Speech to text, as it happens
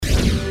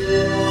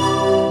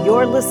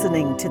You're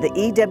listening to the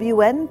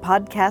EWN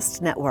Podcast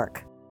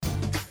Network.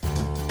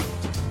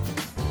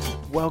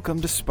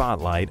 Welcome to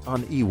Spotlight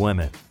on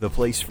eWomen, the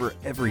place for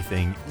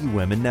everything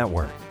eWomen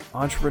Network.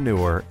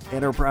 Entrepreneur,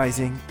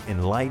 enterprising,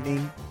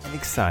 enlightening, and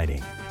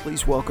exciting.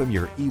 Please welcome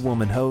your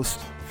eWomen host,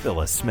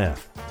 Phyllis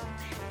Smith.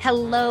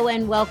 Hello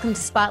and welcome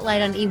to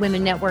Spotlight on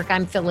eWomen Network.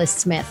 I'm Phyllis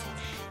Smith.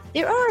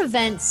 There are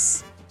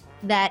events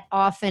that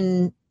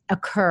often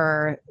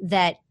occur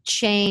that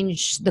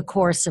change the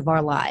course of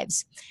our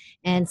lives.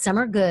 And some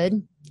are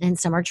good and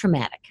some are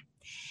traumatic.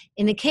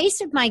 In the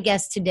case of my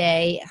guest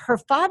today, her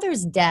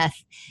father's death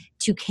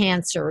to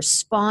cancer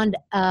spawned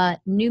a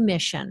new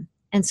mission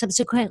and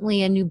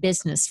subsequently a new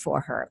business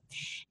for her.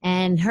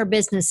 And her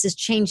business is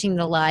changing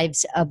the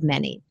lives of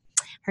many.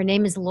 Her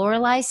name is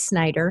Lorelei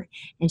Snyder,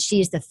 and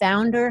she is the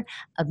founder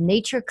of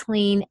Nature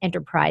Clean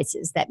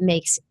Enterprises that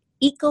makes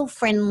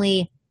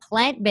eco-friendly,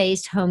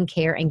 plant-based home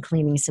care and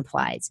cleaning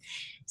supplies.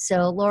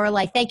 So,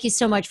 Lorelei, thank you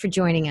so much for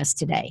joining us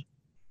today.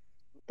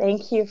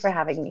 Thank you for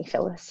having me,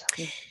 Phyllis.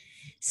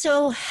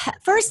 So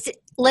first,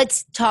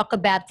 let's talk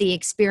about the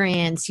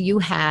experience you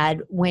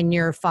had when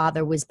your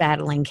father was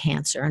battling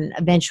cancer and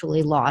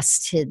eventually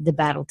lost the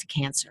battle to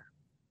cancer.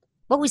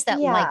 What was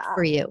that like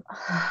for you?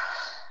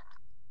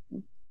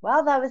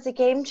 Well, that was a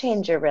game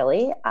changer,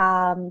 really.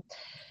 The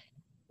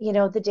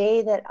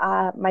day that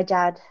my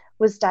dad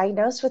was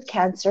diagnosed with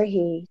cancer,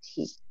 he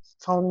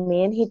phoned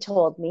me and he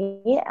told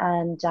me,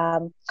 and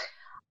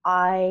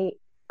I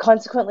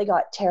consequently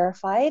got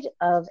terrified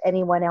of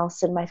anyone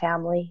else in my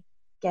family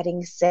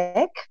getting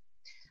sick,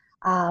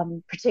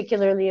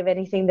 particularly of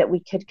anything that we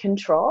could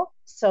control.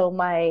 So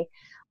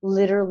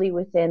literally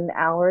within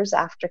hours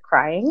after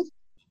crying,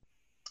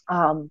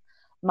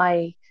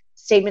 my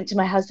statement to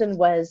my husband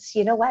was,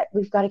 you know what,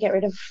 we've got to get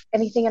rid of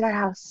anything in our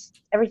house,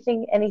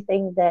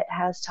 anything that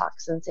has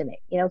toxins in it,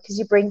 because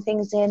you bring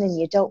things in and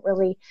you don't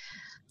really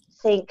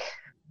think,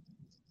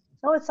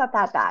 oh, it's not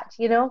that bad,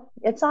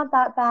 it's not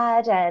that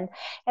bad and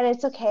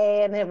it's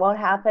okay and it won't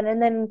happen. And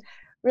then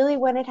really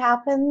when it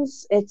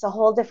happens, it's a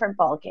whole different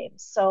ballgame.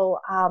 So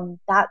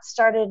that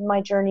started my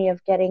journey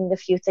of getting the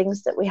few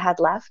things that we had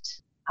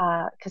left,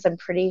 because I'm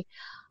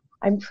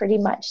pretty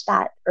much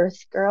that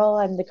earth girl.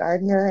 I'm the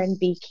gardener and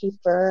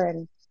beekeeper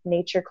and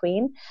nature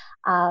queen.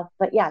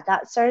 But yeah,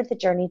 that started the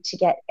journey to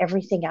get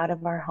everything out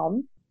of our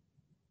home.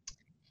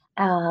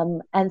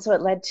 And so it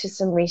led to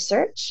some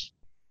research.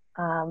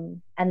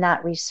 And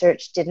that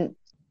research didn't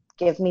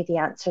give me the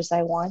answers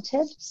I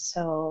wanted.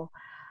 So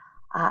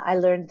I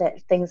learned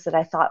that things that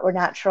I thought were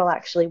natural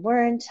actually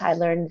weren't. I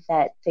learned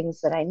that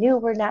things that I knew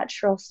were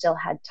natural still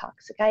had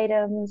toxic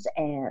items.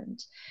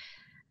 And,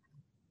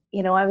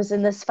 I was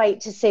in this fight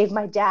to save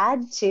my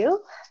dad too,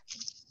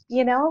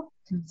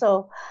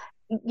 So,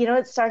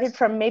 it started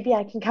from maybe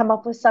I can come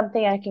up with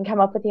something, I can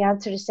come up with the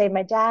answer to save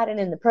my dad. And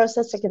in the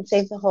process, I can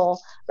save the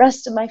whole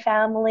rest of my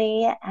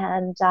family.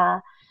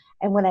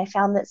 And when I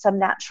found that some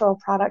natural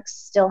products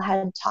still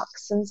had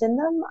toxins in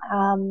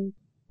them,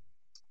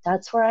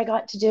 that's where I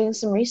got to doing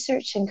some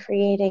research and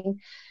creating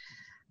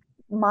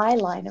my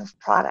line of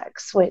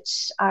products,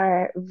 which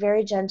are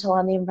very gentle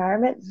on the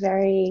environment,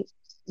 very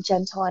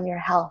gentle on your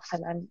health.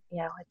 And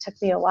it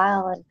took me a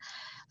while, and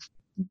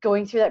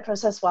going through that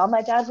process while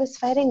my dad was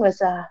fighting was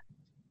a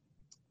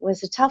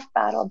tough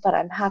battle, but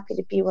I'm happy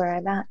to be where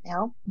I'm at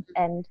now.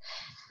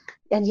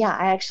 And yeah,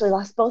 I actually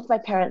lost both my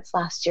parents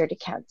last year to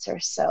cancer.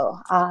 So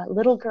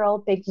little girl,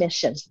 big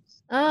mission.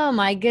 Oh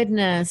my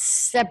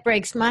goodness. That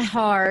breaks my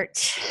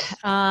heart.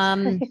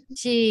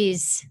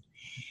 Geez.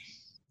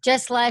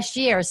 Just last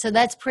year. So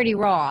that's pretty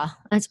raw.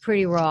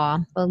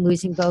 But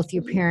losing both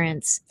your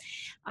parents.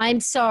 I'm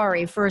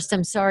sorry. First,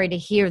 I'm sorry to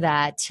hear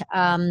that.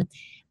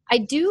 I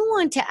do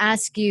want to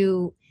ask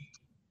you,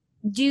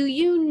 do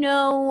you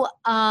know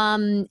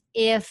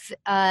if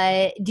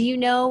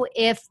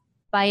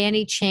by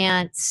any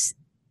chance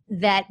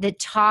that the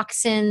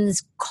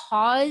toxins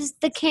caused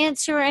the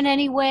cancer in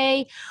any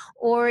way?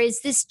 Or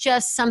is this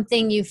just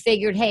something you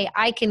figured, hey,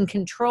 I can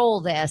control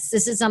this.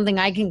 This is something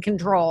I can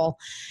control.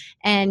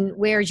 And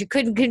whereas you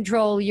couldn't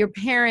control your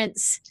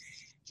parents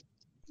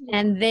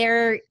and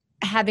they're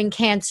having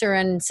cancer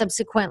and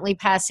subsequently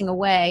passing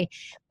away,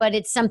 but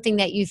it's something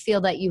that you feel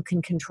that you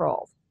can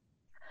control.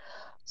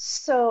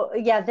 So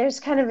yeah, there's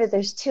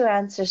two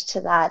answers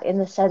to that, in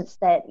the sense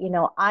that,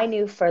 I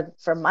knew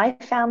for my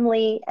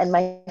family and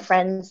my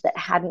friends that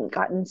hadn't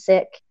gotten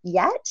sick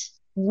yet,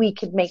 we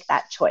could make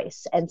that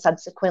choice and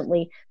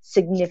subsequently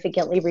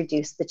significantly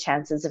reduce the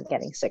chances of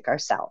getting sick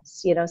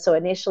ourselves. So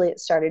initially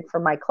it started for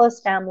my close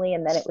family,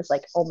 and then it was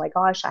like, oh my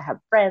gosh, I have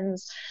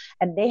friends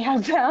and they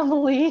have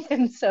family.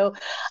 And so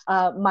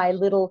my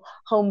little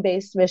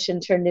home-based mission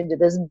turned into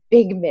this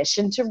big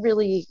mission to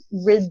really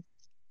rid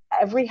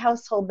every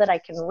household that I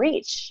can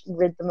reach,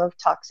 rid them of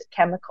toxic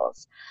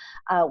chemicals.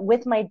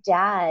 With my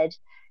dad,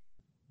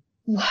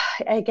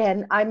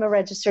 again, I'm a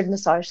registered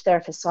massage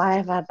therapist, so I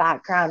have a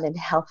background in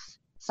health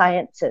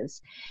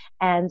sciences.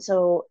 And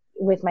so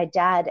with my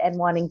dad and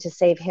wanting to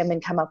save him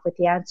and come up with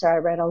the answer, I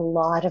read a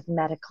lot of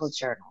medical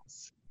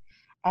journals.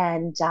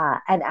 And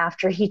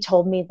after he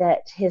told me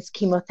that his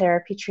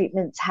chemotherapy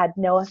treatments had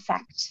no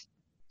effect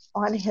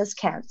on his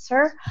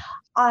cancer,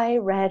 I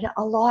read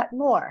a lot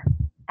more.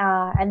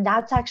 And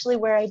that's actually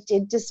where I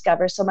did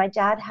discover. So my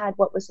dad had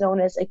what was known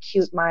as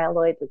acute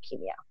myeloid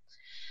leukemia.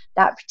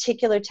 That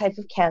particular type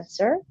of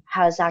cancer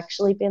has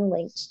actually been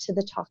linked to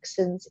the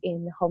toxins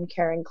in home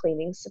care and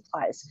cleaning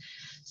supplies.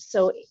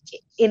 So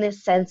in a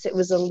sense, it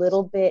was a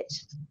little bit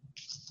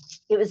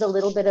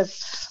of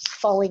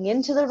falling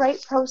into the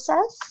right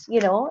process.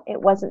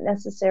 It wasn't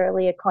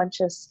necessarily a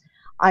conscious,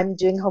 I'm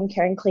doing home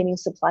care and cleaning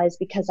supplies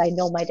because I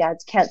know my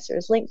dad's cancer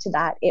is linked to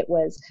that. It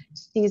was,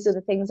 these are the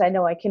things I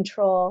know I can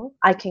control.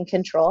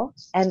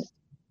 And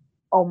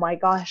oh my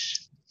gosh,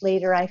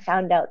 later I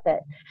found out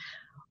that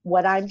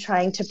what I'm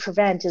trying to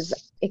prevent is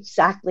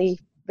exactly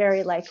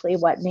very likely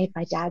what made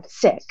my dad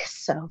sick.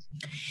 So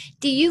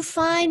do you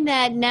find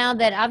that now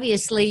that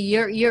obviously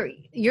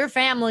your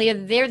family,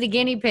 they're the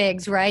guinea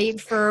pigs, right?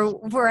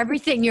 For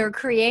everything you're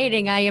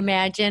creating, I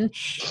imagine.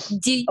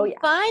 Do you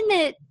find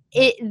that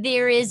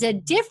there is a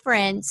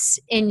difference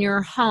in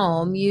your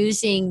home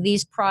using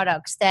these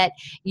products that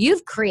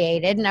you've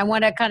created? And I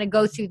want to kind of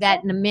go through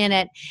that in a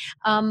minute.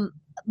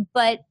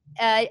 But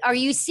are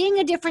you seeing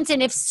a difference?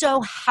 And if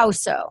so, how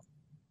so?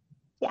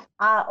 Yeah.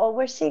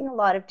 We're seeing a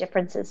lot of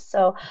differences.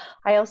 So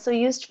I also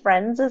used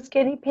friends as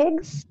guinea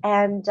pigs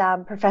and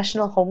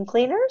professional home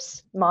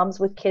cleaners, moms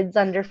with kids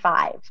under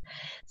 5.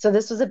 So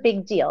this was a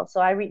big deal.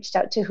 So I reached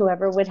out to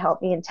whoever would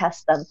help me and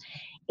test them.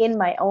 In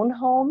my own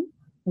home,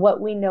 what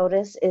we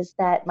notice is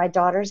that my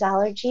daughter's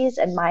allergies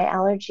and my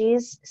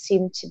allergies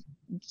seem to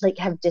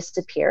have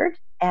disappeared.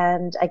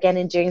 And again,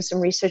 in doing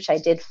some research, I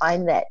did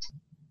find that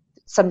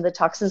some of the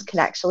toxins can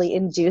actually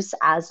induce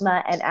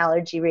asthma and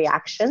allergy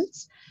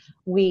reactions.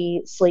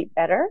 We sleep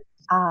better.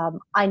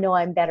 I know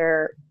I'm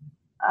better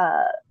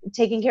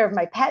taking care of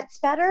my pets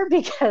better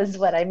because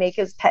what I make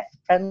is pet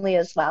friendly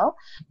as well.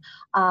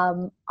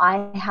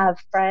 I have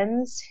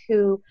friends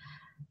who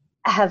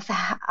have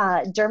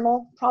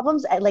dermal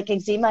problems like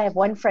eczema. I have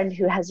one friend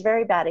who has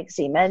very bad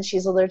eczema and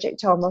she's allergic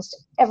to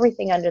almost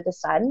everything under the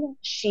sun.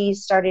 She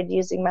started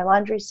using my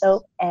laundry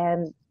soap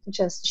and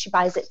she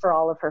buys it for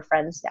all of her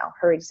friends now.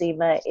 Her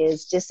eczema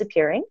is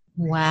disappearing.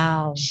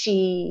 Wow.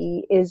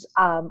 She is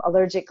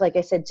allergic, like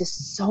I said, to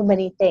so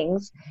many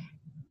things.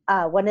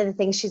 One of the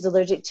things she's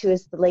allergic to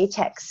is the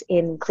latex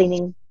in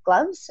cleaning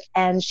gloves,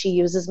 and she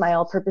uses my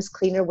all-purpose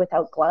cleaner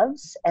without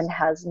gloves and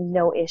has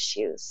no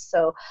issues.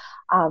 So,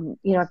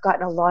 I've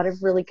gotten a lot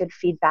of really good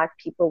feedback.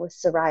 People with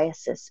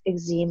psoriasis,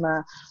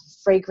 eczema,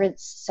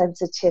 fragrance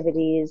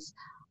sensitivities,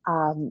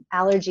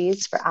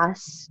 allergies for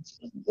us.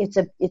 It's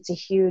a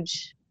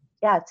huge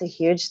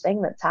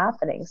thing that's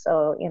happening.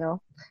 So,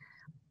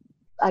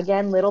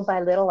 again, little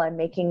by little, I'm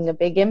making a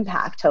big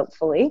impact,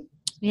 hopefully.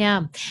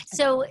 Yeah.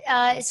 So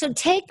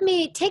take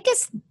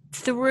us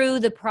through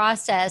the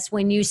process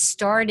when you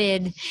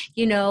started,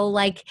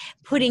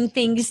 putting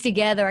things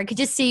together. I could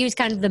just see you as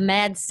kind of the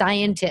mad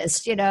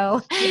scientist,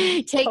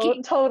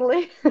 taking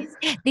totally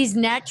these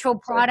natural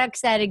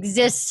products that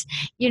exist,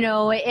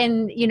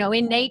 in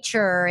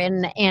nature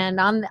and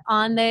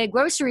on the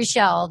grocery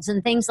shelves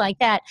and things like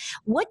that.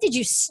 What did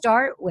you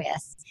start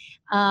with?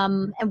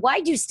 And why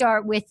did you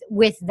start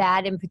with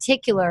that in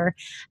particular?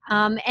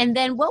 And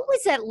then what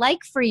was that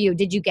like for you?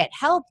 Did you get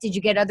help? Did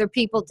you get other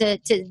people to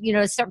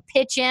start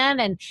pitch in?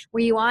 And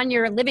were you on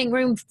your living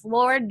room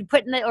floor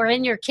or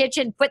in your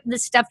kitchen putting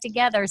this stuff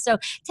together? So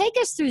take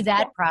us through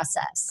that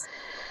process.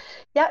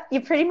 Yeah,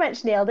 you pretty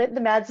much nailed it.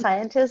 The mad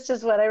scientist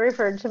is what I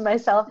referred to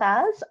myself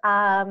as.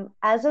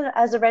 As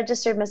a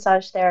registered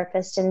massage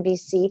therapist in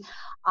BC,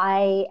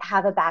 I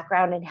have a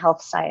background in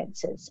health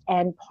sciences,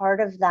 and part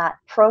of that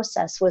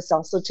process was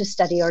also to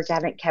study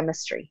organic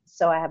chemistry.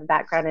 So I have a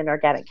background in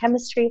organic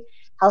chemistry,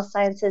 health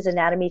sciences,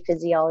 anatomy,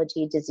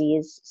 physiology,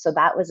 disease. So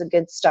that was a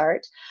good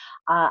start.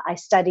 I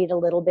studied a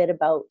little bit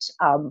about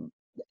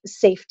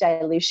safe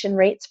dilution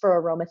rates for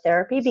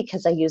aromatherapy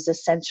because I use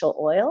essential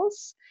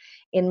oils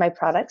in my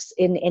products,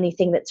 in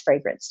anything that's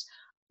fragranced.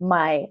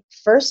 My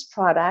first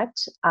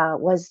product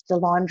was the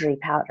laundry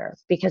powder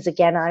because,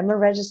 again, I'm a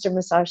registered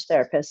massage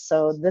therapist,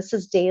 so this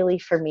is daily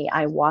for me.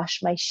 I wash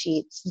my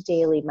sheets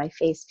daily, my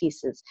face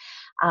pieces.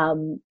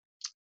 And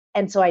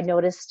so I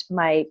noticed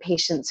my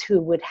patients who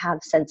would have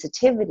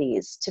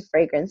sensitivities to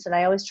fragrance, and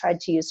I always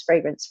tried to use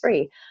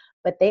fragrance-free,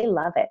 but they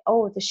love it.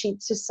 Oh, the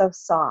sheets are so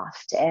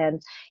soft,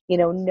 and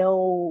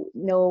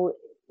no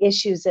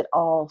issues at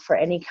all for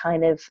any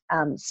kind of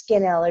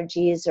skin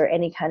allergies or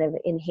any kind of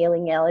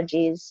inhaling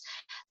allergies.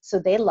 So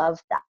they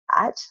love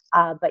that.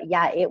 But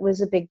yeah, it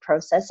was a big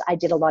process. I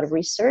did a lot of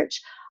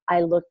research.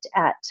 I looked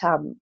at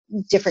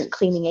different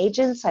cleaning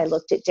agents. I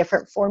looked at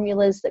different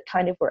formulas that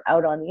kind of were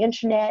out on the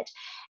internet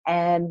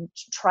and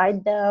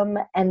tried them.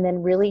 And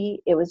then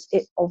really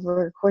it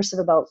over a course of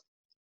about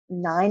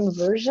 9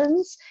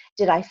 versions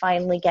did I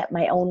finally get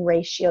my own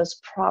ratios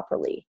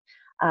properly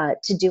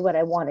to do what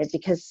I wanted,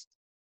 because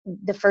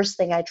the first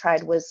thing I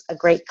tried was a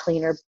great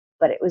cleaner,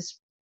 but it was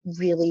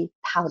really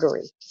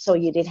powdery. So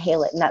you'd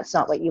inhale it, and that's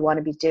not what you want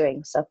to be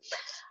doing. So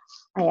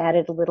I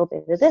added a little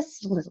bit of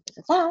this, a little bit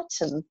of that,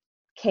 and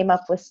came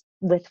up with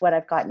what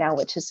I've got now,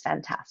 which is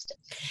fantastic.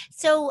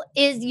 So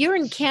you're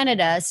in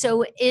Canada,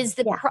 so is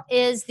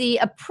the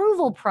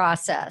approval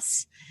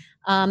process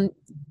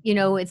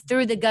it's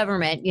through the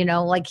government,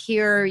 like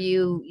here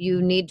you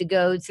need to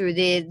go through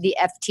the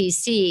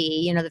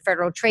FTC, the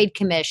Federal Trade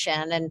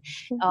Commission, and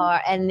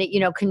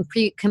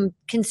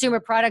Consumer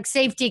Product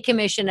Safety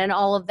Commission, and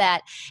all of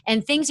that.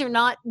 And things are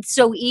not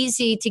so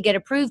easy to get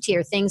approved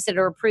here. Things that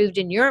are approved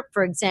in Europe,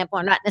 for example,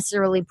 are not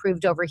necessarily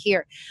approved over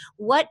here.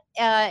 What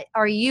have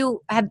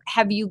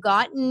you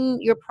gotten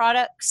your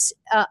products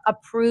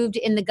approved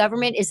in the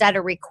government? Is that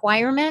a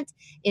requirement?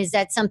 Is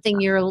that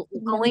something you're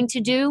going to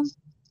do?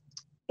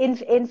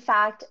 In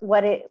fact,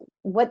 what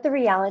the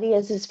reality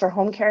is for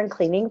home care and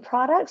cleaning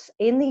products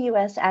in the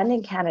US and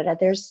in Canada,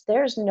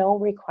 there's no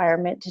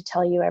requirement to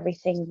tell you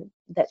everything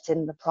that's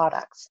in the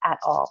products at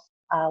all,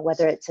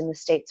 whether it's in the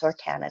States or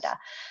Canada.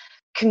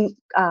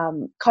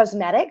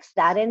 Cosmetics,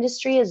 that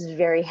industry is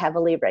very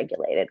heavily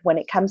regulated. When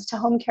it comes to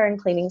home care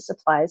and cleaning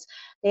supplies,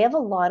 they have a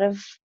lot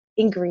of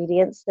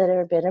ingredients that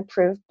have been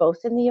approved both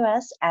in the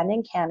US and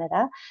in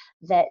Canada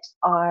that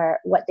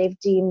are what they've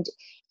deemed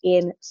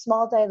in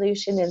small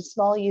dilution and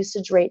small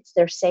usage rates,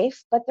 they're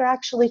safe, but they're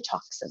actually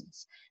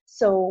toxins.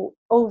 So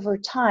over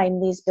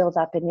time, these build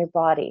up in your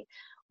body.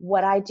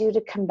 What I do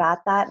to combat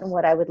that, and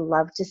what I would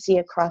love to see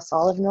across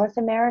all of North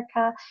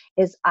America,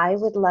 is I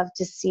would love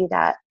to see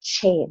that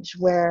change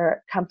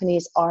where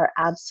companies are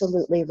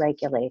absolutely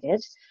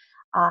regulated,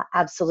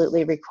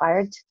 absolutely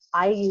required.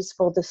 I use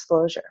full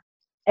disclosure.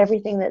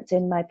 Everything that's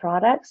in my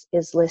products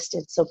is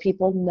listed so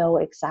people know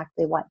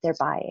exactly what they're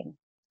buying.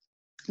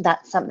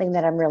 That's something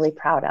that I'm really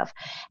proud of.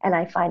 And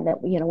I find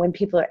that, when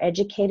people are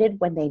educated,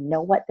 when they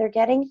know what they're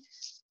getting,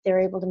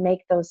 they're able to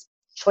make those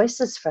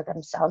choices for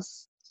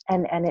themselves.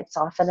 And it's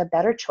often a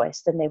better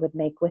choice than they would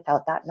make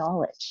without that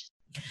knowledge.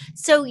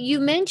 So you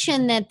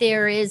mentioned that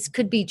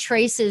could be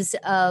traces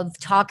of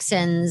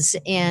toxins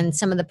in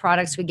some of the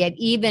products we get,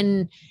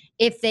 even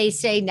if they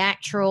say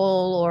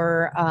natural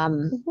or,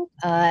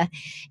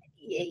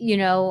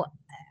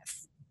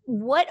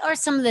 what are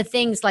some of the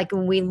things, like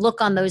when we look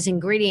on those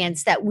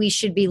ingredients, that we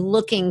should be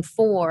looking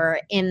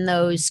for in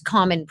those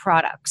common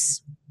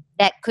products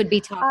that could be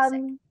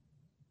toxic?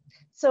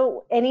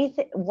 So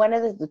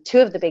two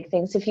of the big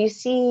things, if you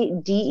see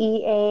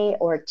DEA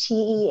or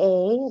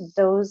TEA,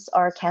 those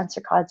are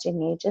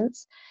cancer-causing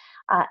agents.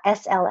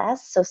 SLS,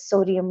 so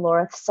sodium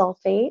lauryl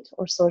sulfate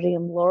or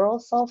sodium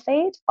lauryl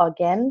sulfate,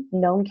 again,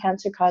 known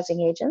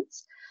cancer-causing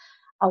agents.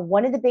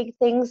 One of the big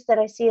things that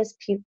I see is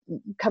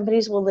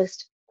companies will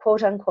list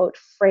quote unquote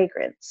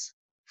fragrance.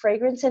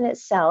 Fragrance in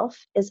itself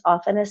is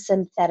often a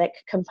synthetic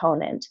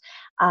component,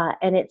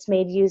 and it's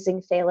made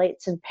using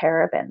phthalates and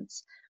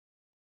parabens.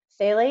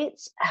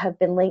 Phthalates have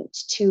been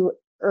linked to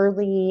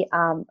early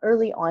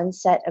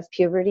onset of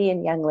puberty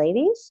in young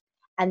ladies,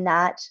 and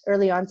that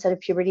early onset of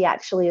puberty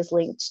actually is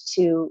linked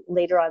to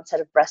later onset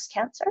of breast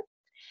cancer.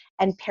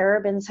 And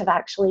parabens have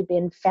actually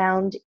been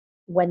found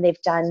when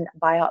they've done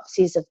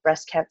biopsies of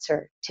breast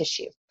cancer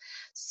tissue.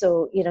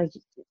 So,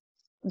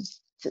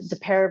 the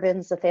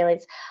parabens, the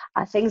phthalates,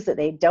 things that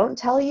they don't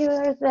tell you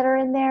that are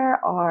in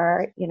there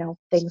are,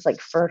 things like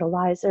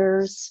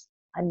fertilizers,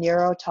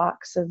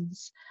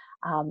 neurotoxins,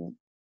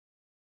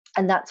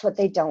 and that's what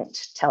they don't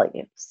tell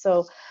you.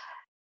 So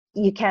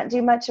you can't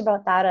do much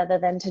about that other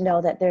than to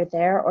know that they're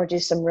there or do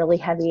some really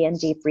heavy and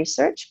deep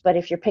research. But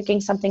if you're picking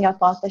something up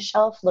off the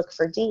shelf, look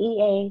for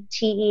DEA,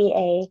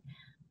 TEA,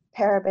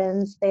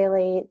 parabens,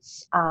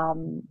 phthalates,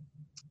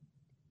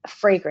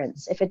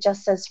 fragrance. If it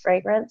just says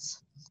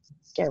fragrance,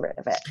 get rid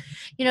of it.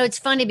 It's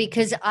funny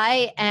because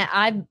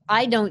I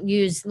don't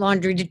use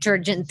laundry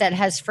detergent that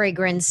has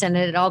fragrance in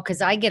it at all,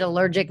 because I get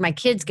allergic. My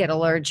kids get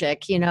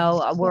allergic. We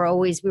were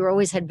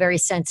always had very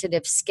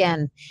sensitive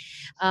skin.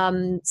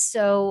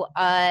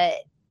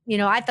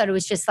 I thought it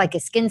was just like a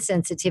skin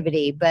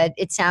sensitivity, but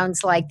it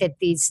sounds like that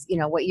these,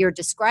 what you're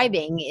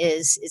describing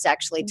is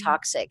actually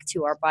toxic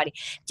to our body.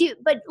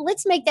 But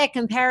let's make that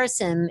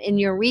comparison in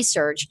your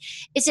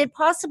research. Is it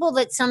possible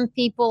that some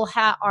people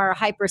are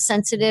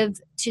hypersensitive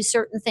to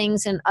certain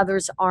things and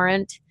others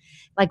aren't?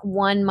 Like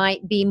one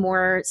might be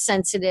more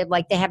sensitive,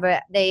 like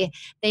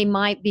they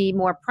might be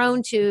more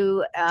prone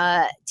to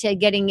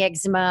getting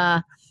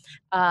eczema.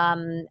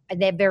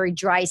 They have very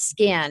dry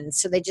skin,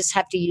 so they just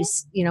have to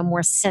use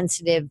more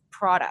sensitive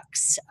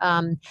products,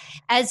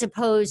 as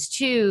opposed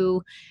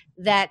to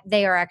that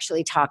they are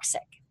actually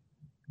toxic.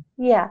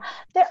 Yeah,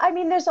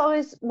 there's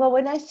always,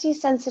 when I see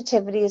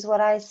sensitivities,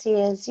 what I see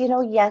is,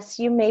 yes,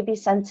 you may be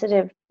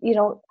sensitive.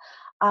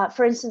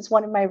 For instance,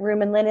 one of my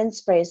room and linen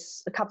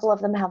sprays, a couple of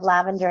them have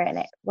lavender in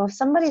it. Well, if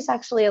somebody's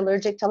actually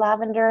allergic to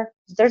lavender,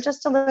 they're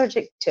just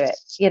allergic to it,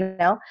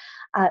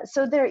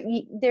 so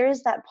there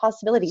is that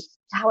possibility.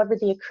 However,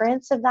 the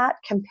occurrence of that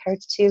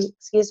compared to,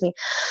 the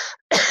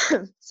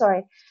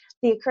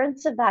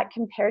occurrence of that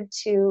compared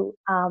to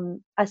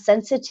a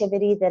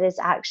sensitivity that is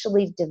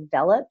actually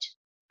developed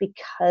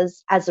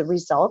because as a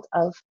result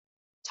of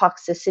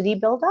toxicity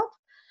buildup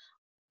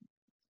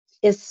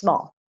is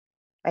small.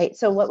 right?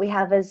 So what we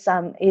have is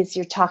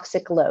your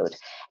toxic load,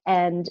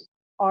 and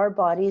our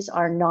bodies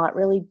are not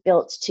really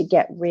built to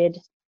get rid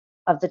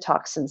of the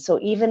toxins. So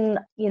even,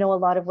 a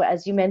lot of what,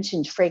 as you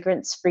mentioned,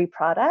 fragrance-free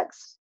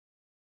products,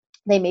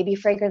 they may be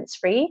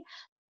fragrance-free.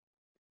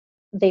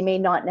 They may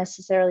not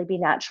necessarily be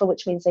natural,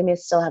 which means they may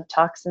still have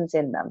toxins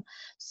in them.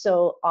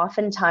 So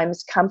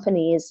oftentimes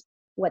companies,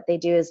 what they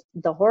do is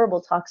the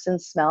horrible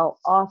toxins smell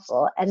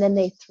awful, and then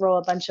they throw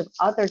a bunch of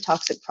other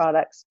toxic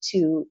products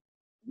to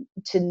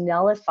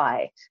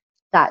nullify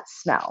that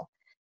smell.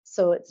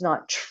 So it's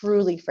not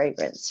truly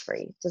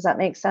fragrance-free. Does that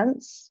make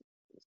sense?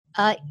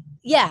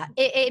 Yeah,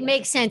 it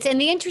makes sense. And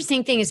the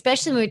interesting thing,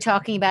 especially when we're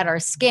talking about our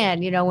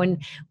skin,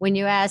 when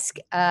you ask,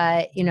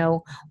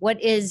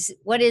 what is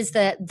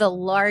the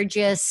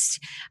largest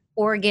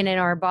organ in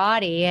our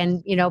body,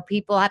 and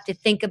people have to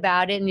think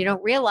about it, and you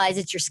don't realize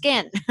it's your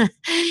skin.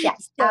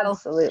 Yes,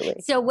 absolutely.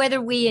 So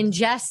whether we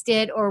ingest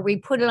it or we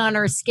put it on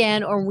our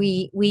skin, or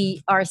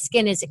our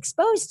skin is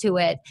exposed to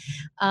it,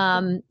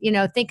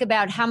 think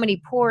about how many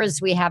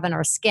pores we have in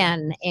our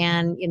skin,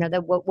 and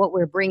what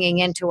we're bringing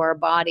into our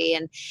body.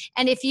 And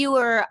if you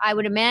were, I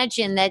would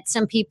imagine that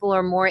some people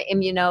are more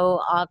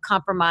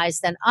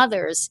compromised than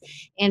others,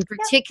 and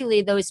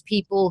particularly those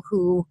people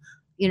who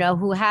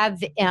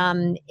have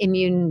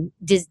immune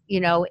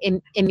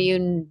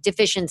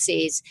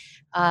deficiencies.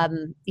 I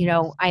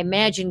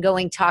imagine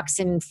going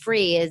toxin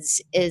free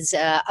is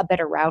a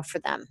better route for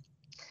them.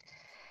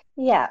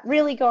 Yeah,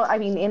 really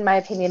in my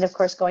opinion, of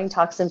course, going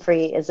toxin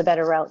free is a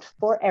better route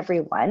for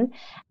everyone,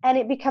 and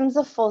it becomes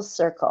a full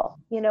circle.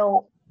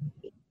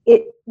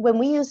 When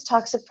we use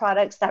toxic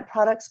products,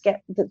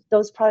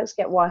 those products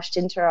get washed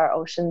into our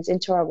oceans,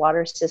 into our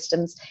water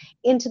systems,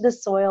 into the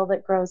soil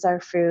that grows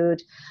our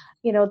food,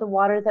 the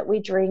water that we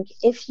drink.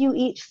 If you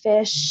eat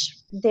fish,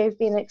 they've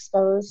been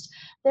exposed.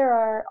 There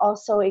are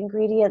also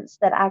ingredients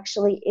that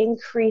actually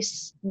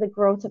increase the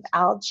growth of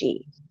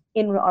algae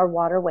in our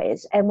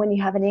waterways. And when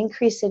you have an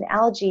increase in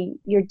algae,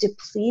 you're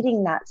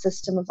depleting that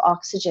system of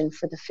oxygen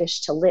for the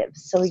fish to live.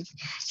 So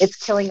it's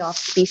killing off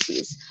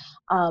species.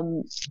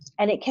 And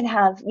it can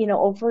have,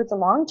 over the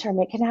long term,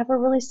 it can have a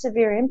really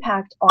severe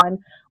impact on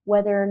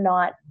whether or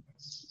not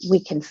we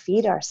can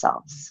feed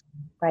ourselves,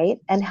 right?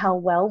 And how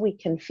well we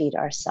can feed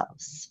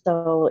ourselves.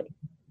 So,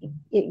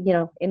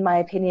 in my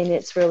opinion,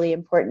 it's really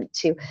important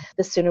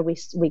the sooner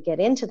we get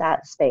into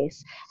that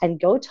space and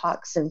go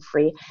toxin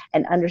free,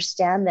 and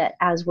understand that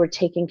as we're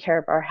taking care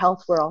of our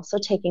health, we're also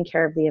taking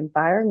care of the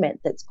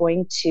environment that's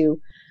going to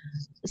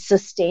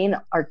sustain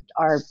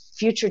our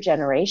future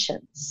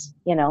generations,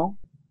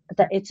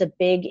 that it's a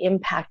big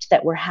impact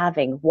that we're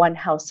having, one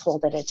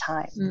household at a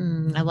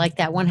time. I like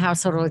that, one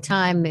household at a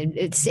time.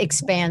 It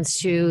expands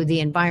to the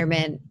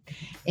environment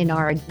in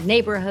our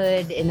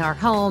neighborhood, in our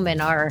home,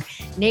 in our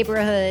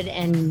neighborhood,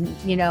 and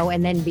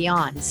and then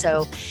beyond.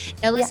 So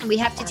now listen, we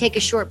have to take a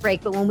short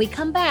break, but when we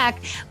come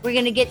back, we're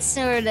going to get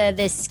sort of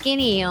the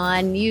skinny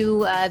on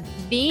you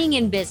being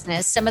in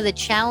business, some of the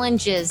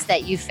challenges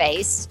that you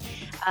faced.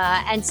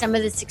 And some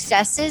of the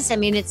successes. I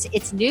mean,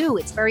 it's new,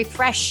 it's very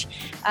fresh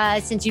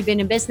since you've been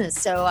in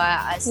business. So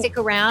stick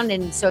around.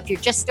 And so if you're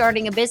just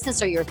starting a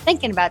business, or you're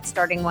thinking about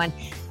starting one,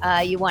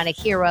 you want to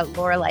hear what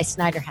Lorelei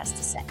Snyder has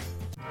to say.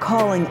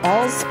 Calling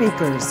all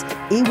speakers,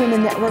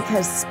 eWomen Network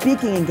has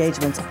speaking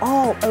engagements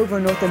all over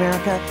North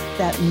America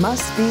that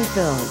must be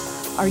filled.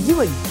 Are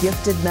you a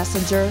gifted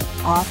messenger,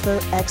 author,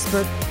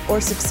 expert, or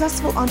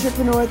successful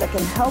entrepreneur that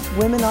can help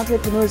women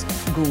entrepreneurs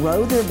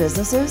grow their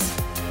businesses?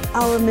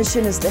 Our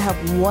mission is to help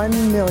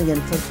 1 million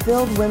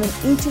fulfilled women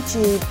each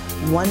achieve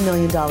 $1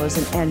 million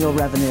in annual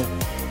revenue.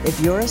 If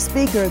you're a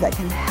speaker that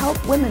can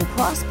help women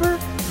prosper,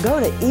 go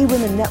to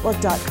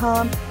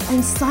eWomenNetwork.com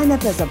and sign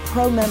up as a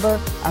pro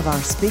member of our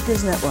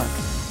Speakers Network.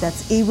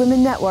 That's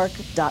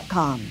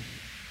eWomenNetwork.com.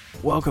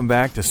 Welcome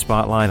back to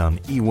Spotlight on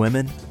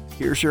eWomen.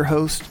 Here's your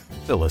host,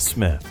 Phyllis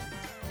Smith.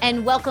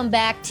 And welcome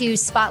back to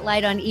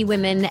Spotlight on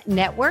eWomen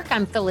Network.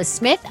 I'm Phyllis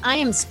Smith. I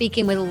am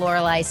speaking with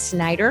Lorelei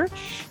Snyder.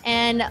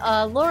 And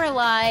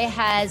Lorelei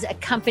has a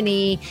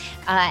company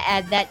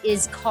that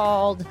is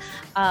called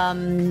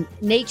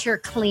Nature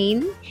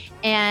Clean.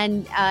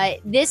 And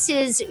this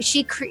is,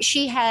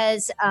 she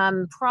has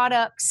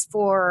products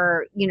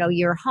for,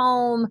 your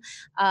home,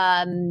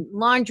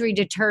 laundry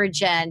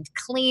detergent,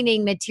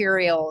 cleaning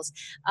materials.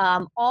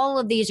 All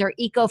of these are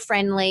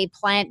eco-friendly,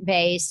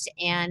 plant-based.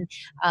 And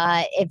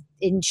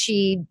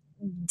she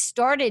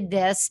started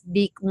this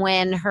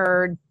when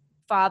her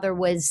father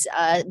was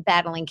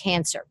battling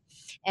cancer.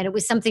 And it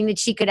was something that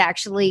she could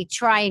actually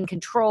try and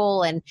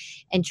control, and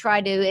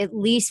try to at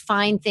least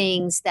find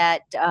things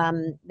that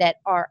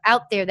are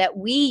out there that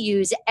we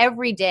use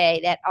every day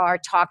that are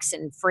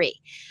toxin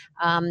free.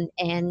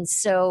 And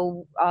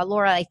so,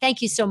 Laura,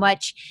 thank you so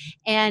much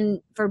and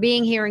for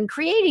being here and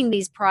creating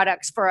these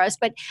products for us.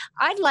 But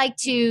I'd like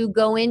to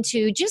go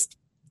into just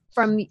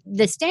from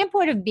the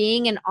standpoint of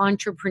being an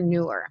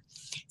entrepreneur.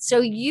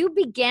 So you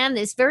began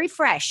this very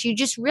fresh. You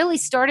just really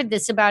started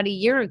this about a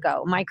year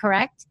ago. Am I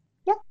correct?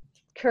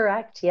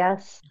 Correct.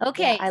 Yes.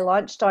 Okay. Yeah, I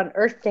launched on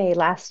Earth Day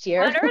last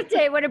year. On Earth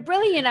Day, what a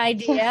brilliant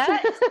idea.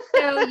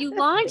 So you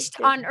launched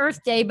on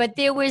Earth Day, but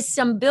there was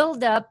some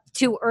buildup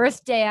to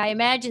Earth Day, I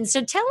imagine.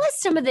 So tell us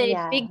some of the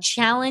big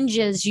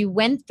challenges you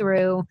went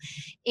through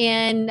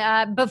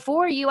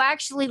before you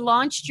actually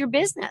launched your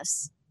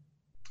business.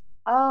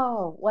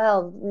 Oh,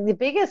 well, the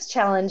biggest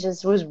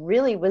challenges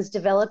was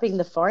developing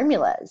the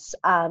formulas,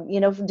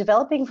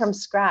 developing from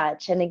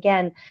scratch. And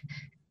again,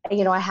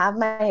 I have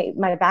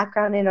my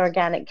background in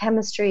organic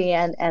chemistry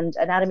and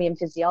anatomy and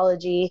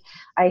physiology.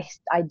 I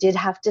did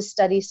have to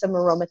study some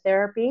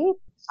aromatherapy.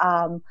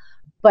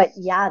 But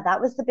yeah, that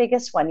was the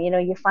biggest one.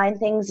 You find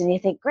things and you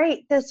think,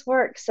 great, this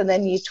works. And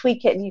then you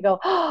tweak it and you go,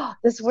 oh,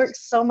 this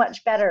works so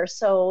much better.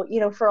 So,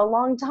 for a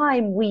long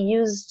time we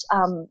used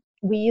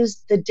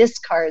the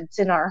discards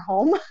in our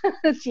home,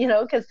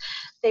 because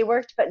they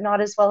worked, but not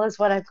as well as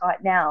what I've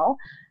got now.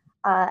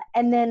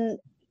 And then,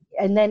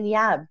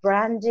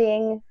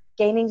 branding,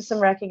 gaining some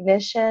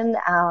recognition.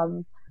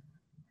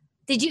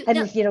 Did you?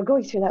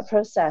 Going through that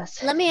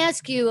process. Let me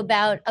ask you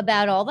about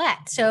all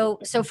that. So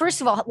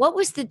first of all, what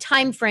was the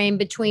time frame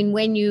between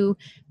when you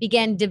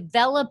began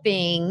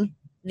developing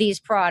these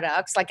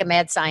products, like a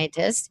mad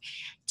scientist,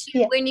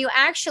 to when you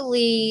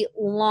actually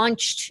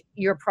launched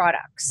your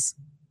products?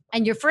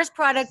 And your first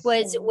product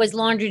was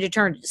laundry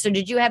detergent. So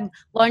did you have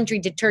laundry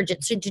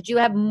detergent? So did you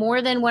have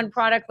more than one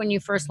product when you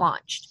first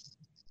launched?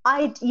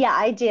 I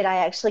did. I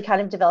actually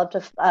kind of developed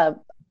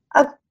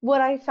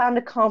what I found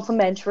a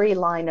complementary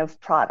line of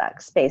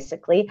products,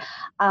 basically.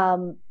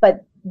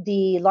 But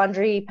the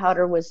laundry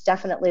powder was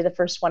definitely the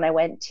first one I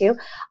went to.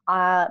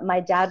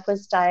 My dad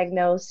was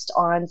diagnosed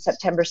on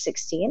September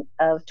 16th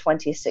of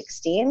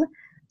 2016.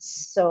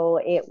 So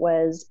it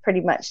was pretty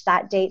much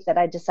that date that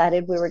I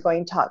decided we were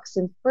going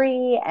toxin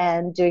free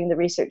and doing the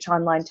research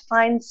online to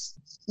find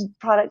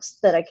products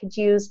that I could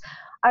use.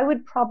 I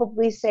would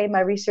probably say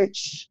my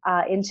research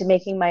into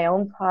making my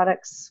own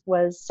products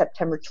was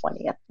September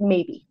 20th,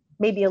 maybe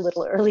a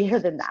little earlier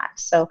than that.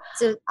 So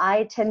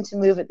I tend to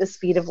move at the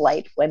speed of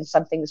light when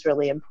something's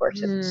really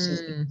important to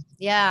me.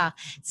 Yeah.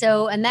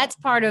 So, and that's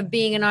part of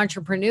being an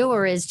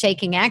entrepreneur, is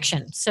taking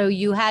action. So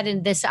you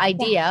had this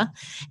idea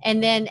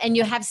and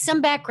you have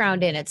some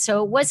background in it.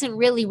 So it wasn't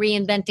really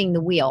reinventing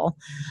the wheel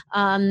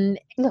in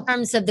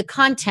terms of the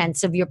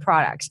contents of your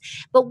products.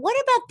 But what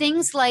about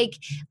things like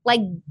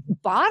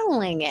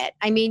bottling it?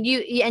 I mean,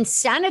 and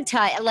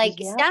sanitizing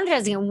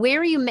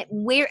it,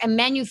 and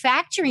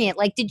manufacturing it.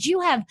 Like, did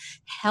you have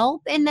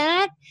help in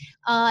that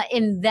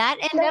end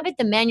of it,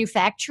 the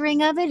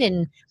manufacturing of it?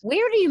 And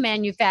where do you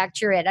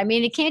manufacture it? I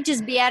mean, it can't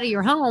just be out of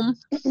your home.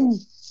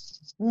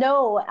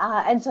 No,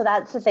 and so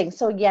that's the thing.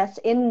 So yes,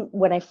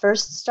 when I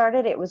first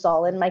started, it was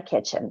all in my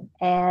kitchen,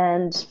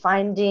 and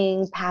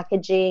finding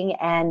packaging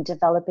and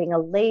developing a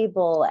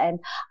label. And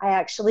I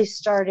actually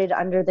started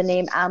under the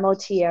name Amo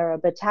Tierra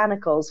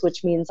Botanicals,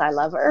 which means I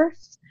love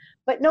Earth.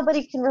 But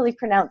nobody can really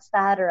pronounce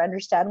that or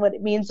understand what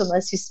it means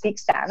unless you speak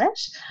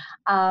Spanish.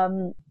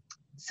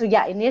 So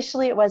yeah,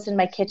 initially it was in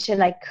my kitchen.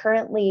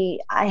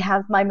 I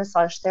have my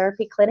massage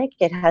therapy clinic.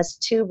 It has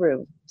 2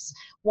 rooms.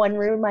 One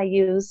room I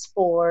use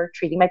for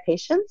treating my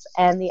patients,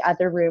 and the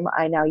other room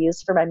I now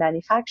use for my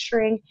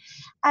manufacturing.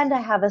 And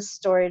I have a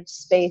storage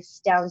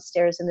space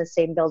downstairs in the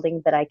same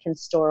building that I can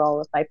store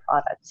all of my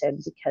products in,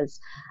 because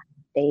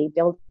they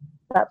build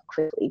up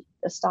quickly.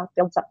 The stock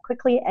builds up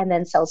quickly and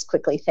then sells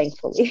quickly,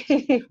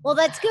 thankfully. Well,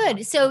 that's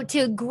good. So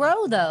to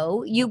grow,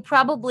 though, you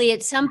probably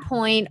at some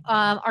point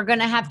are going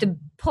to have to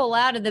pull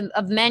out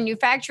of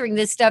manufacturing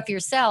this stuff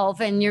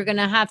yourself, and you're going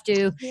to have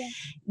to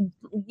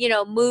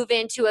move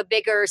into a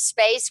bigger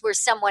space where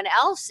someone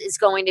else is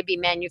going to be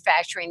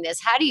manufacturing this.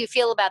 How do you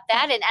feel about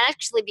that? And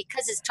actually,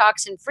 because it's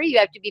toxin free, you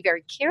have to be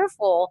very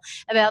careful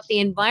about the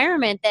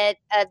environment that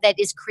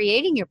is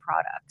creating your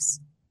products.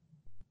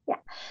 Yeah.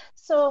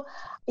 So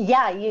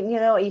yeah,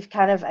 you've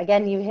kind of,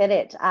 again, you hit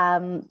it.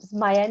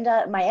 My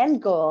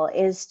end goal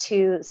is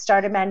to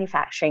start a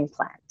manufacturing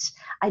plant.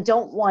 I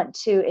don't want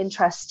to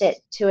entrust it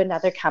to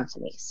another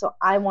company. So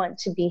I want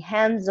to be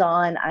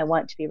hands-on. I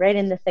want to be right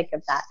in the thick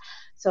of that.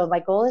 So my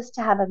goal is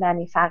to have a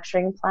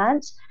manufacturing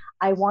plant.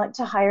 I want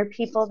to hire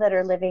people that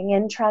are living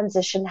in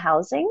transition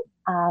housing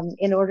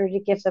in order to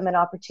give them an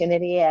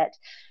opportunity at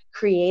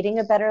creating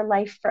a better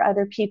life for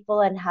other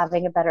people and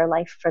having a better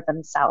life for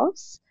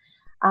themselves.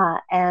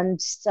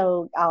 And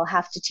so I'll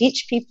have to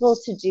teach people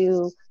to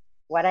do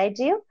what I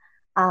do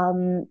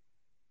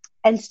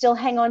and still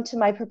hang on to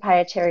my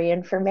proprietary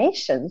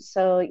information.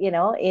 So,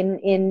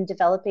 in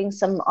developing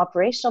some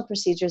operational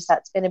procedures,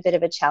 that's been a bit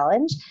of a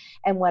challenge.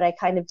 And what I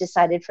kind of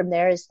decided from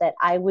there is that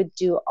I would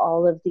do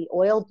all of the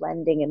oil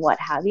blending and what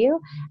have you,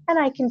 and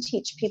I can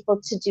teach people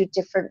to do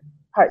different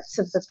parts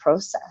of the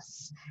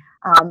process.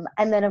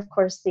 And then, of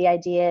course, the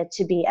idea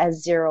to be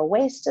as zero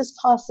waste as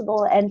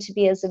possible and to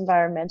be as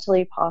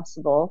environmentally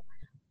possible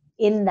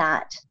in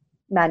that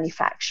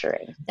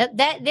manufacturing.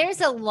 That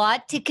there's a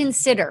lot to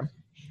consider.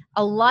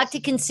 a lot to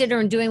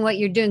consider in doing what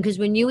you're doing, because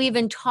when you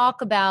even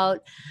talk about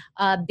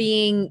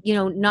being,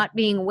 not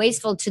being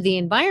wasteful to the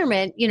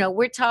environment,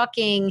 we're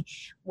talking,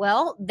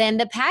 well, then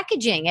the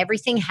packaging,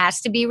 everything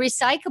has to be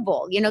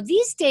recyclable.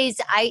 These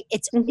days,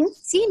 it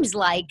seems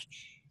like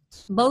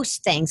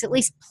most things, at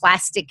least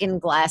plastic and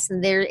glass,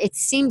 and it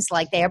seems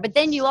like they are. But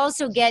then you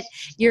also get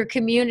your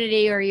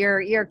community or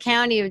your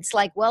county. It's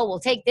like, well, we'll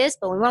take this,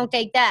 but we won't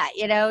take that.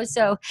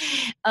 So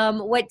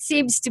what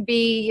seems to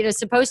be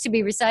supposed to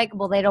be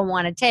recyclable, they don't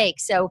want to take.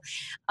 So,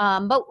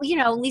 but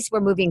at least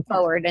we're moving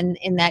forward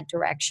in that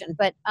direction.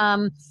 But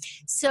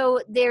so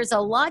there's a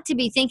lot to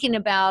be thinking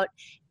about.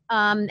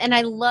 And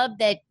I love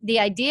that the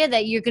idea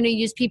that you're going to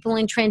use people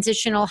in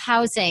transitional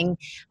housing.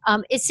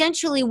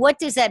 Essentially, what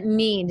does that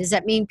mean? Does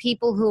that mean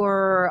people who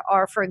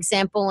are for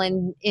example,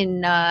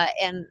 in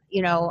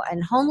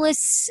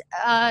homeless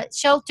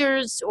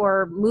shelters,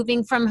 or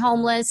moving from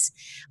homeless,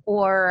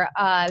 or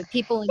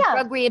people in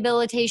drug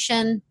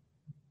rehabilitation?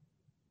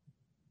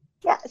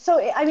 Yeah, so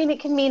it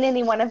can mean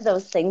any one of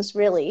those things,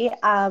 really.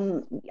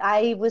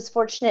 I was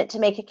fortunate to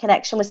make a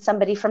connection with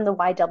somebody from the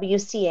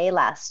YWCA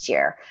last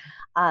year.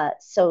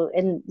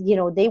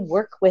 They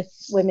work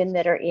with women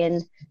that are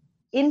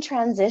in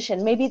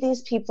transition. Maybe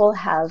these people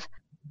have,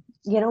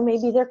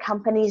 maybe their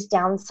company's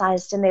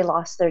downsized and they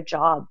lost their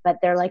job, but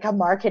they're like a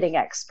marketing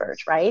expert,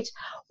 right?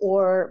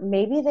 Or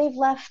maybe they've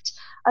left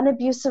an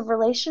abusive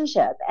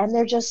relationship and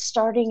they're just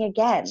starting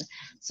again.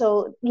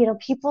 So,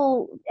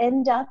 people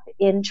end up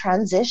in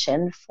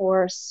transition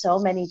for so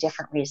many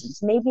different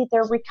reasons. Maybe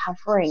they're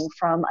recovering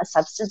from a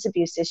substance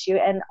abuse issue,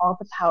 and all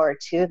the power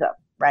to them,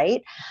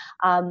 right?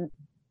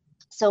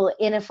 So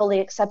in a fully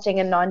accepting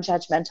and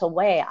non-judgmental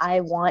way, I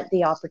want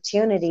the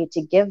opportunity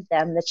to give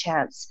them the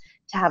chance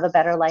to have a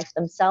better life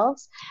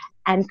themselves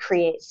and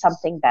create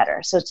something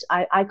better. So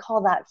I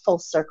call that full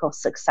circle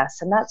success.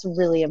 And that's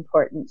really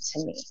important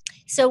to me.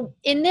 So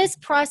in this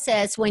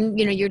process, when,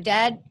 your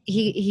dad,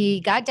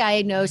 he got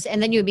diagnosed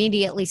and then you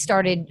immediately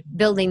started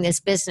building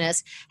this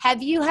business,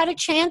 have you had a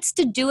chance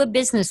to do a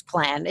business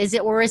plan? Is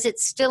it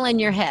still in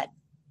your head?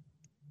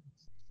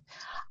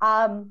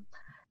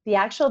 The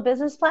actual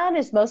business plan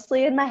is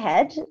mostly in my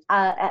head,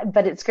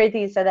 but it's great that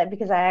you said that,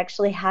 because I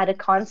actually had a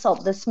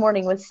consult this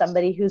morning with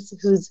somebody who's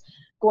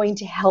going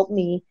to help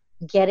me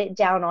get it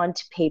down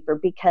onto paper,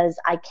 because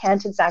I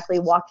can't exactly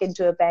walk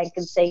into a bank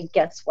and say,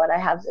 guess what, I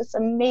have this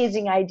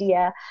amazing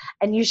idea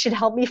and you should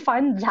help me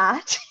fund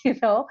that,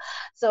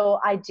 So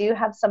I do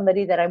have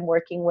somebody that I'm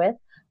working with.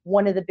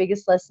 One of the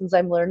biggest lessons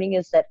I'm learning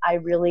is that I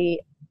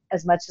really,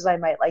 as much as I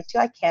might like to,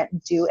 I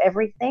can't do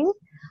everything.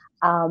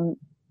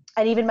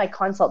 And even my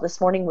consult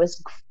this morning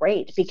was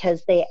great,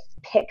 because they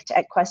picked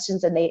at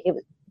questions and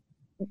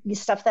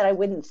stuff that I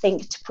wouldn't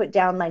think to put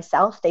down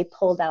myself, they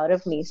pulled out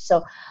of me.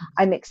 So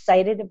I'm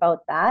excited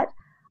about that.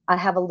 I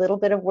have a little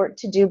bit of work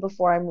to do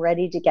before I'm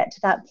ready to get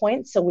to that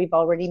point. So we've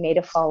already made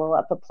a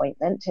follow-up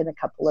appointment in a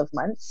couple of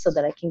months so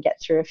that I can get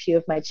through a few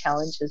of my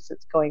challenges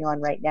that's going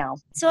on right now.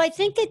 So I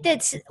think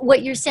that's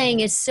what you're saying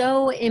is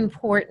so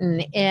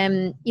important.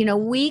 And,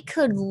 we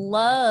could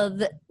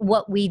love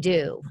what we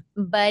do,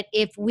 but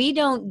if we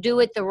don't do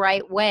it the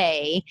right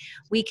way,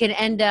 we could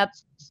end up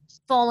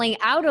falling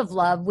out of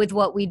love with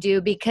what we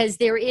do, because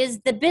there is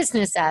the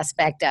business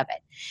aspect of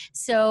it.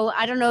 So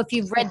I don't know if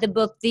you've read the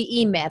book, The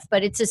E-Myth,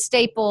 but it's a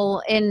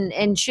staple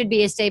and should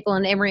be a staple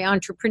in every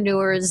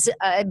entrepreneur's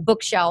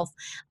bookshelf,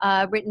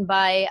 written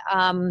by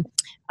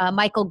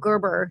Michael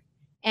Gerber.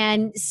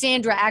 And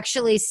Sandra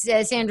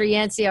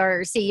Yancey,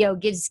 our CEO,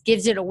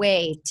 gives it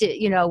away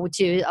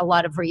to a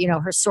lot of her,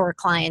 her SOAR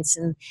clients.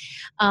 And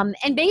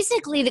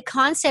basically the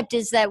concept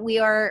is that we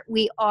are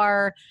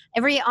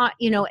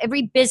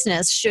every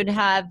business should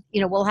have,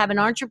 we'll have an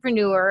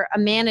entrepreneur, a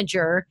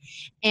manager,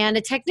 and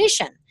a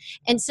technician.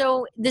 And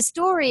so the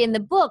story in the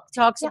book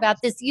talks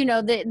about this,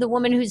 the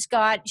woman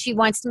she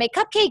wants to make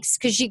cupcakes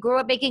because she grew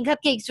up making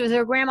cupcakes with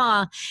her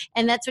grandma,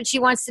 and that's what she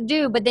wants to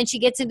do. But then she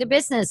gets into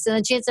business, and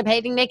then she ends up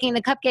hating making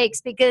the cupcakes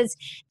because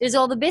there's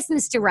all the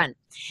business to run.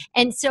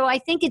 And so I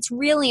think it's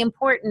really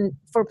important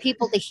for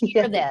people to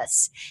hear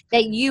this,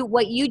 that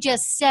what you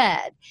just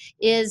said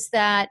is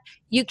that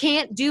you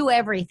can't do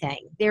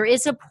everything. There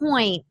is a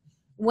point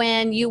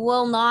when you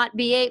will not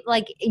be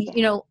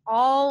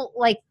all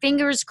like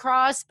fingers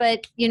crossed,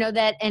 but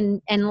that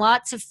and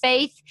lots of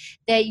faith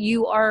that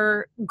you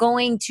are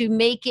going to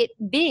make it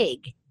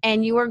big,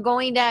 and you are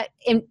going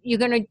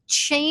to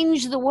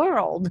change the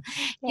world,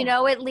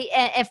 at least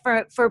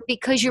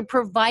because you're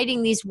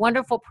providing these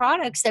wonderful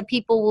products that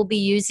people will be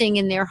using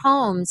in their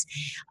homes.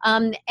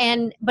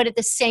 But at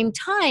the same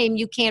time,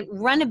 you can't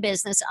run a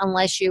business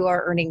unless you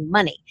are earning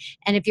money.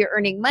 And if you're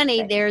earning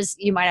money,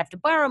 you might have to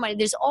borrow money.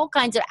 There's all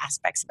kinds of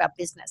aspects about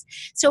business.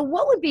 So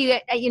what would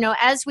be,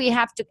 as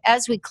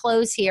we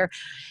close here,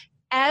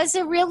 as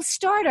a real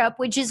startup,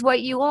 which is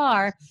what you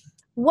are,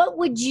 what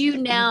would you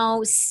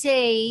now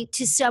say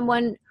to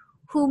someone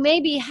who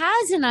maybe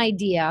has an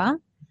idea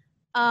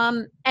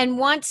and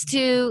wants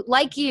to,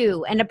 like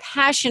you, and a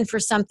passion for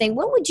something?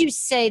 What would you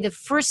say the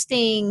first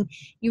thing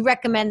you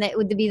recommend that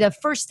would be the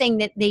first thing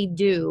that they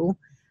do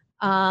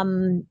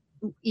to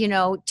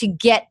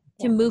get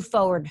to move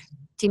forward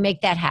to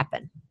make that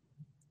happen?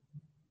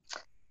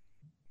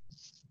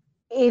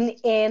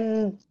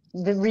 In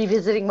the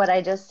revisiting what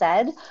I just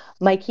said,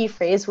 my key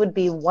phrase would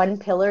be one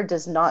pillar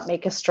does not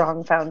make a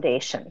strong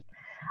foundation.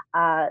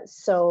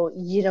 So,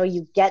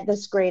 you get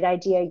this great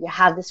idea, you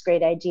have this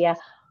great idea,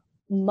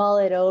 mull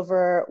it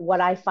over.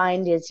 What I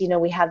find is,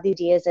 we have the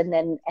ideas and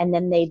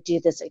then they do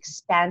this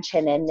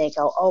expansion and they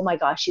go, oh my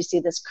gosh, you see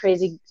this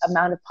crazy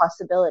amount of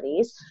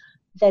possibilities.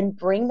 Then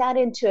bring that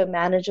into a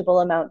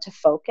manageable amount to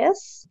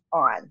focus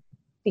on,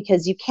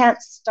 because you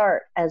can't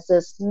start as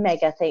this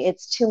mega thing.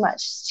 It's too much,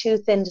 it's too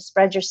thin to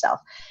spread yourself.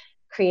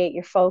 Create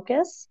your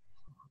focus,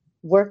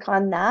 work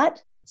on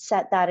that,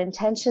 set that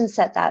intention,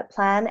 set that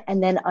plan,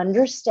 and then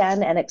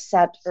understand and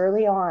accept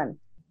early on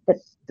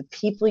that the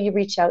people you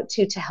reach out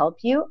to help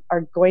you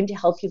are going to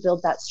help you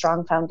build that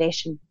strong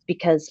foundation,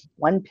 because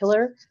one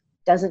pillar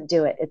doesn't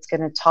do it. It's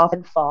going to top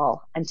and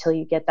fall until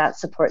you get that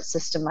support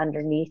system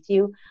underneath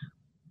you,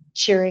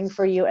 cheering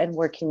for you and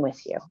working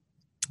with you.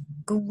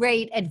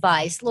 Great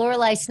advice.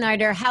 Lorelei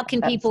Snyder, how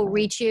can people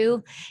reach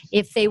you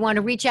if they want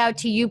to reach out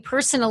to you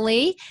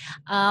personally,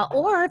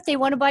 or if they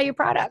want to buy your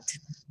product?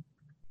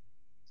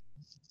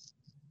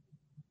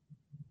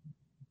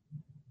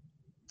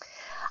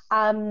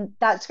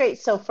 That's great.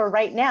 So for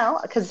right now,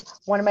 because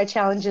one of my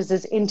challenges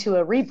is into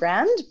a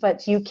rebrand,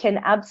 but you can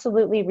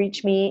absolutely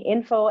reach me,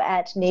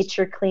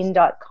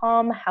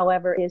 info@natureclean.com.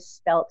 However, it is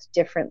spelt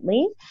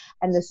differently.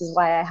 And this is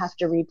why I have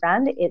to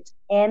rebrand. It's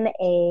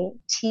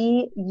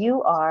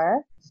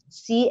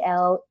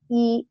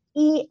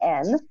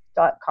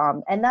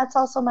NATURCLEEN.com. And that's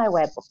also my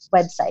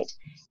website,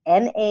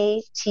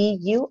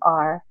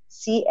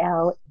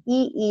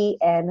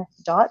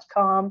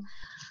 NATURCLEEN.com.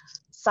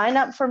 Sign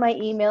up for my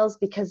emails,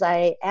 because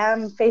I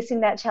am facing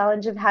that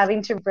challenge of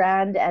having to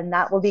brand, and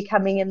that will be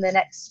coming in the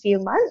next few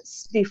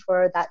months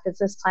before that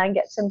business plan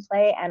gets in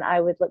play. And I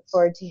would look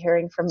forward to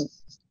hearing from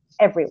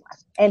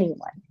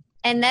anyone.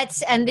 And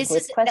this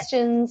with is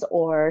questions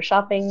or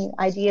shopping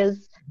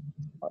ideas.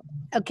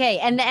 Okay.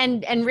 And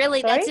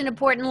really, Sorry? That's an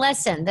important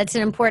lesson. That's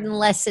an important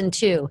lesson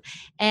too.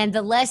 And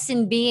the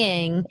lesson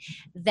being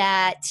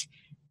that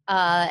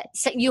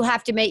so you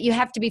have to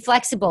be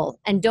flexible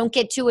and don't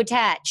get too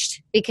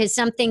attached, because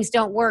some things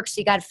don't work. So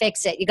you got to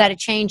fix it. You got to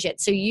change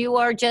it. So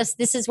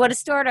this is what a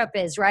startup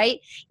is, right?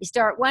 You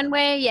start one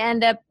way, you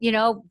end up,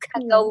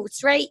 go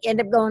straight, you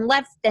end up going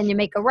left, then you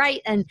make a right.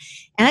 And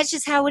that's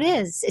just how it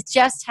is. It's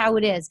just how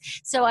it is.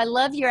 So I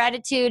love your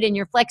attitude and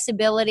your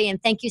flexibility.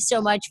 And thank you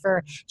so much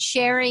for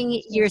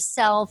sharing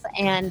yourself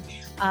and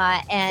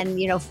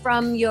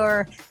from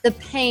the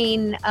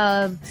pain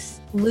of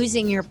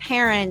losing your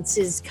parents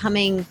is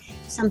coming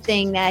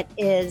something that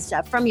is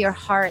from your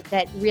heart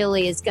that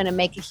really is going to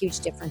make a huge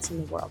difference in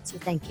the world. So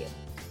thank you.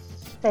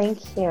 Thank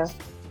you.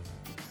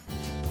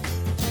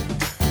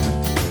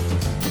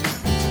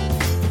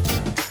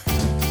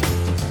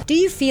 Do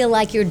you feel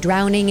like you're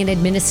drowning in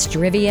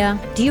administrivia?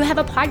 Do you have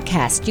a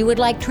podcast you would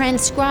like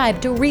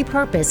transcribed to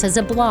repurpose as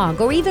a blog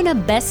or even a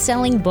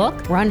best-selling book?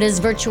 Rhonda's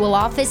Virtual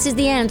Office is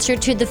the answer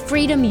to the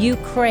freedom you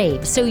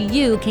crave, so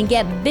you can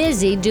get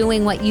busy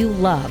doing what you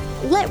love.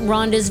 Let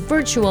Rhonda's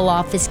Virtual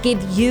Office give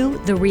you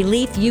the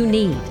relief you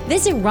need.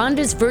 Visit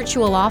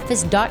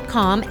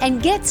rhondasvirtualoffice.com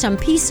and get some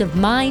peace of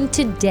mind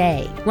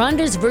today.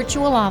 Rhonda's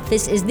Virtual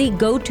Office is the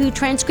go-to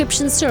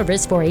transcription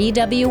service for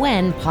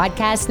EWN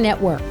Podcast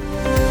Network.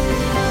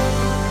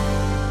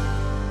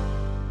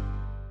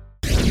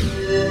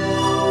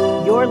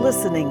 You're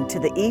listening to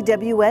the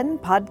EWN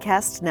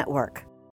Podcast Network.